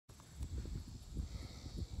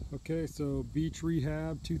Okay, so beach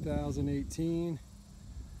rehab 2018.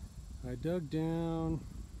 I dug down,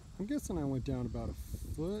 I'm guessing I went down about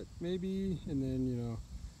a foot maybe, and then,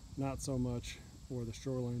 not so much where the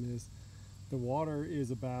shoreline is. The water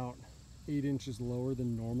is about 8 inches lower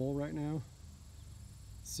than normal right now.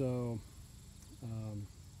 So,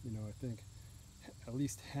 I think at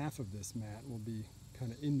least half of this mat will be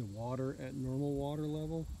kind of in the water at normal water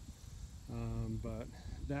level. But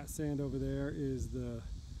that sand over there is the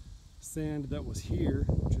sand that was here,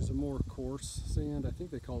 which is a more coarse sand. I think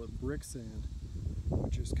they call it brick sand,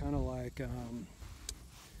 which is kind of like,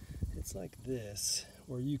 it's like this,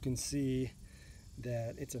 where you can see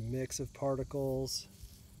that it's a mix of particles,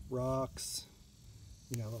 rocks,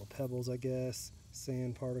 little pebbles, I guess,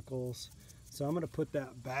 sand particles. So I'm going to put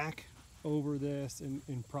that back over this and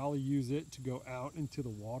probably use it to go out into the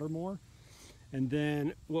water more. And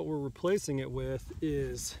then what we're replacing it with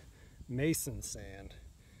is mason sand,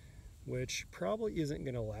 which probably isn't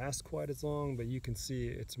going to last quite as long, but you can see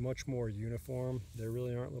it's much more uniform. There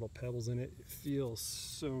really aren't little pebbles in it. It feels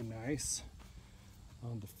so nice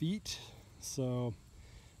on the feet. So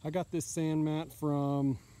I got this sand mat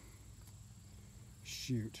from,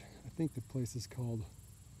 I think the place is called,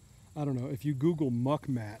 I don't know, if you Google muck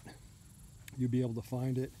mat, you'll be able to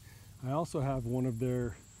find it. I also have one of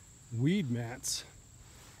their weed mats,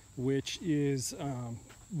 which is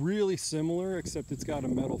really similar, except it's got a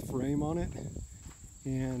metal frame on it.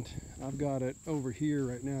 And I've got it over here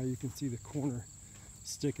right now. You can see the corner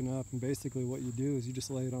sticking up, and basically what you do is you just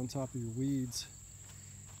lay it on top of your weeds,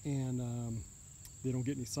 and they don't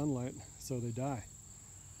get any sunlight, so they die.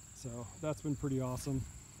 So that's been pretty awesome.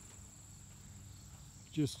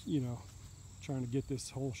 Just, trying to get this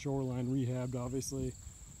whole shoreline rehabbed. Obviously,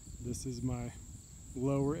 this is my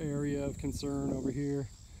lower area of concern over here.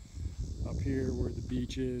 Up here where the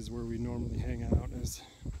beach is, where we normally hang out, is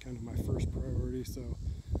kind of my first priority. So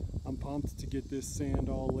I'm pumped to get this sand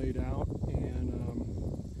all laid out and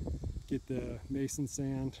get the mason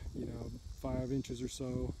sand, 5 inches or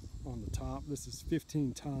so on the top. This is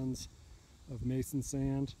 15 tons of mason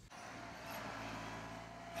sand.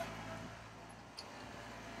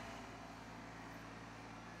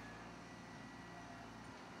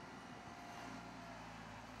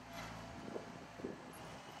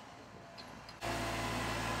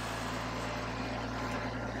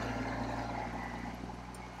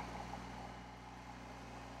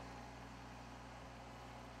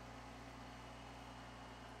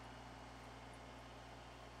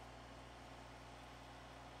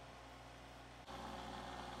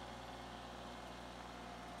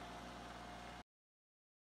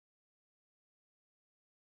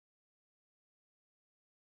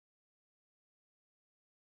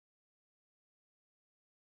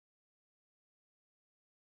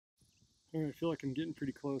 All right, I feel like I'm getting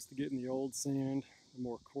pretty close to getting the old sand, the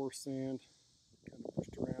more coarse sand, kind of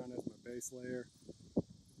pushed around as my base layer.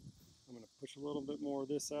 I'm going to push a little bit more of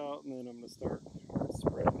this out, and then I'm going to start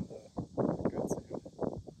spreading the good sand.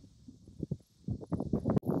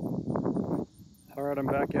 All right, I'm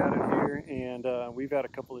back at it here, and we've had a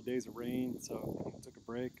couple of days of rain, so I took a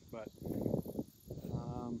break, but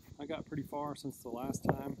I got pretty far since the last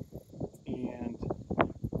time, and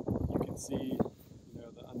you can see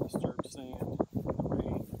the undisturbed sand from the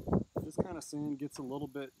rain. This kind of sand gets a little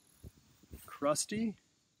bit crusty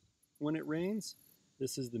when it rains.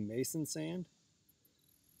 This is the mason sand.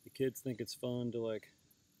 The kids think it's fun to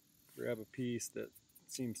grab a piece that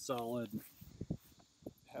seems solid,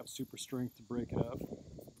 have super strength to break it up.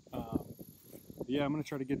 Yeah, I'm going to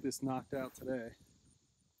try to get this knocked out today.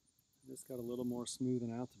 Just got a little more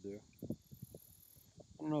smoothing out to do.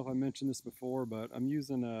 I don't know if I mentioned this before, but I'm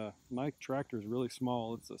using my tractor is really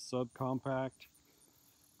small. It's a subcompact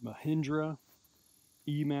Mahindra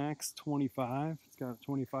E-Max 25. It's got a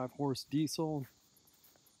 25 horse diesel.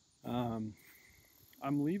 I'm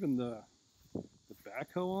leaving the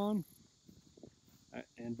backhoe on.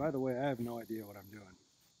 And by the way, I have no idea what I'm doing.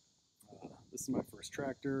 This is my first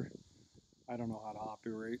tractor. I don't know how to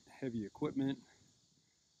operate heavy equipment.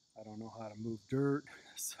 I don't know how to move dirt.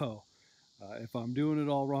 So if I'm doing it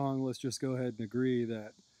all wrong, let's just go ahead and agree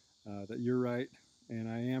that you're right and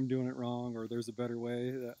I am doing it wrong, or there's a better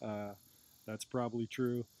way. That's probably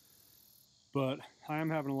true. But I am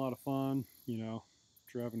having a lot of fun,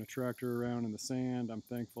 driving a tractor around in the sand. I'm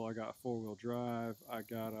thankful I got four-wheel drive. I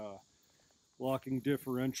got a locking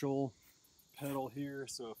differential pedal here,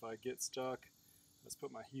 so if I get stuck, let's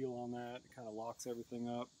put my heel on that. It kind of locks everything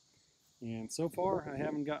up. And so far, I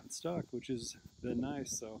haven't gotten stuck, which has been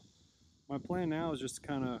nice. So my plan now is just to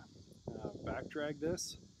kind of back drag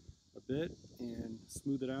this a bit and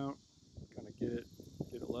smooth it out, kind of get it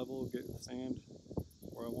get it level, get the sand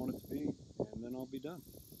where I want it to be, and then I'll be done.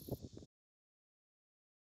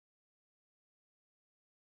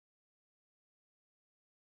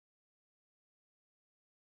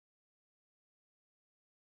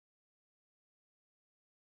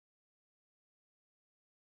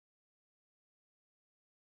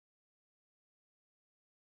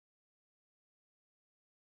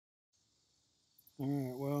 All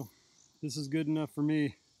right, well, this is good enough for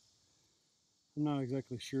me. I'm not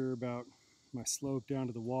exactly sure about my slope down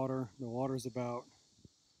to the water. The water's about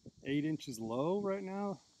 8 inches low right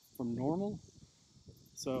now from normal,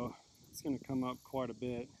 so it's going to come up quite a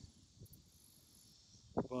bit.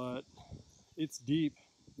 But it's deep.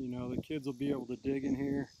 You know, the kids will be able to dig in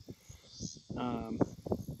here, a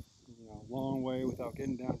long way without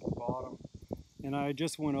getting down to the bottom. And I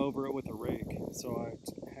just went over it with a rake, so I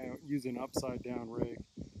use an upside down rake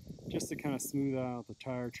just to kind of smooth out the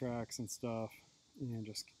tire tracks and stuff, and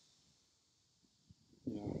just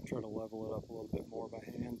try to level it up a little bit more by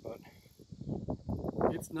hand. But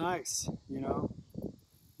it's nice,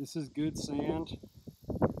 this is good sand.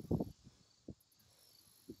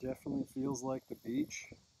 It definitely feels like the beach.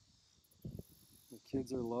 The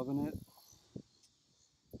kids are loving it.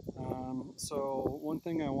 So one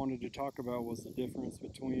thing I wanted to talk about was the difference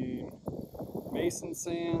between mason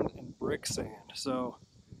sand and brick sand. So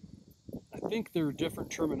I think there are different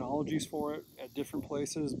terminologies for it at different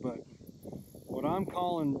places, but what I'm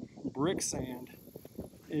calling brick sand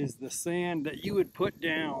is the sand that you would put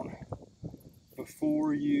down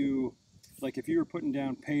before you, like if you were putting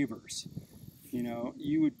down pavers,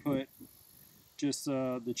 you would put just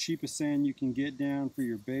the cheapest sand you can get down for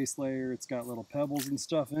your base layer. It's got little pebbles and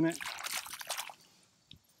stuff in it.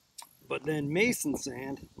 But then mason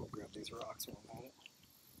sand, I'll grab these rocks while I'm at it.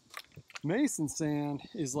 Mason sand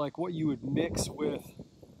is like what you would mix with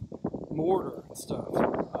mortar and stuff.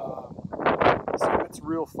 So it's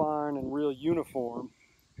real fine and real uniform.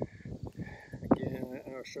 Again,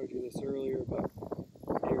 I showed you this earlier, but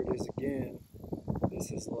here it is again.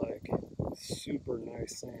 This is like super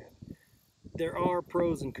nice sand. There are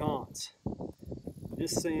pros and cons.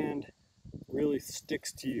 This sand really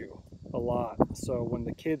sticks to you a lot. So when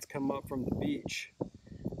the kids come up from the beach,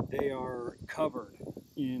 they are covered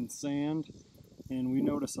in sand, and we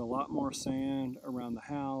notice a lot more sand around the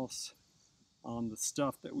house on the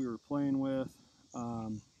stuff that we were playing with.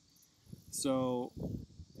 So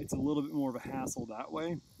it's a little bit more of a hassle that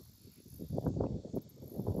way,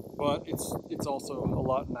 but it's also a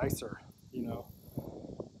lot nicer,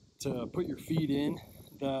 to put your feet in.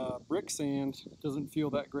 The brick sand doesn't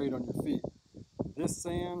feel that great on your feet. This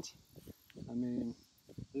sand, I mean,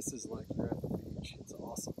 this is like you're at the beach. It's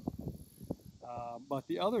awesome. But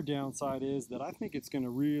the other downside is that I think it's going to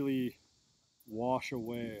really wash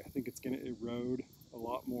away. I think it's going to erode a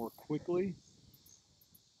lot more quickly.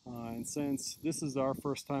 And since this is our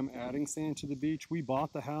first time adding sand to the beach, we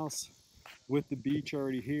bought the house with the beach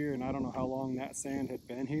already here, and I don't know how long that sand had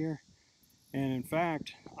been here. And in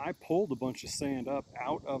fact, I pulled a bunch of sand up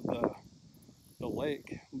out of the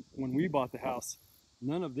lake. When we bought the house,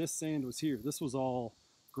 none of this sand was here. This was all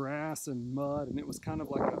grass and mud, and it was kind of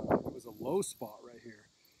like it was a low spot right here.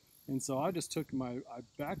 And so I just I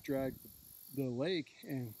back dragged the lake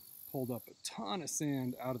and pulled up a ton of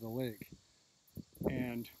sand out of the lake,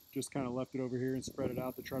 and just kind of left it over here and spread it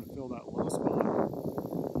out to try to fill that low spot.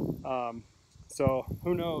 So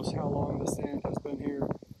who knows how long the sand has been here,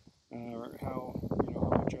 or how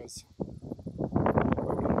much I was.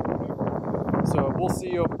 So we'll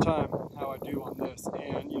see over time how I do on this.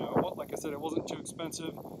 And like I said, it wasn't too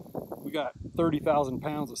expensive. We got 30,000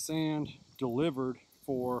 pounds of sand delivered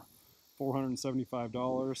for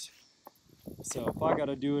 $475. So if I got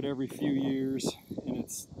to do it every few years, and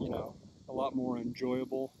it's a lot more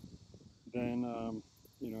enjoyable, then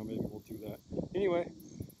maybe we'll do that. Anyway,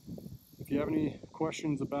 if you have any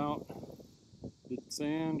questions about the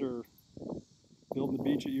sand or building the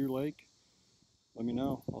beach at your lake, let me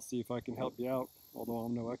know. I'll see if I can help you out, although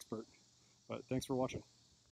I'm no expert. But thanks for watching.